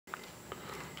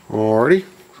Alrighty,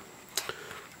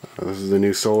 this is the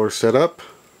new solar setup.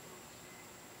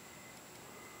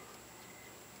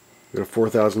 Got a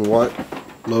 4,000 watt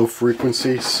low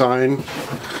frequency sine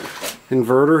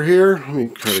inverter here. Let me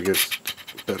try to get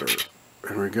better.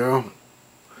 There we go.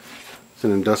 It's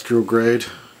an industrial grade.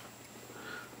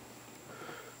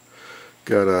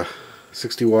 Got a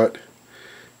 60 watt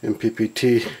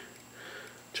MPPT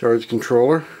charge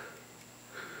controller,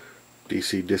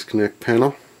 DC disconnect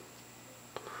panel,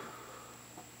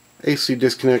 AC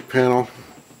disconnect panel,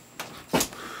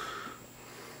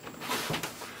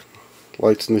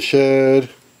 lights in the shed.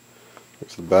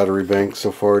 There's the battery bank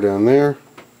so far down there.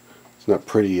 It's not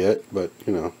pretty yet, but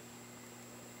you know.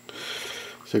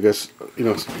 So I guess, you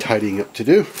know, some tidying up to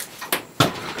do.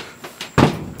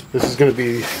 This is going to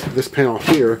be, this panel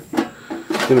here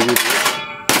is going to be,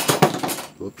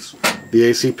 whoops, the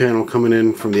AC panel coming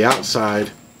in from the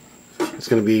outside. It's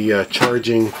going to be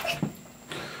charging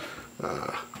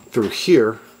through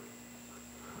here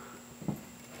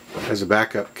as a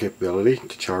backup capability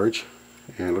to charge.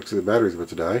 And it looks like the battery's about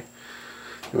to die.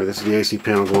 Anyway, this is the AC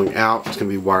panel going out. It's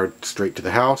going to be wired straight to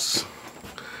the house.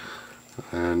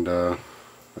 And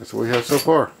that's what we have so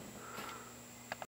far.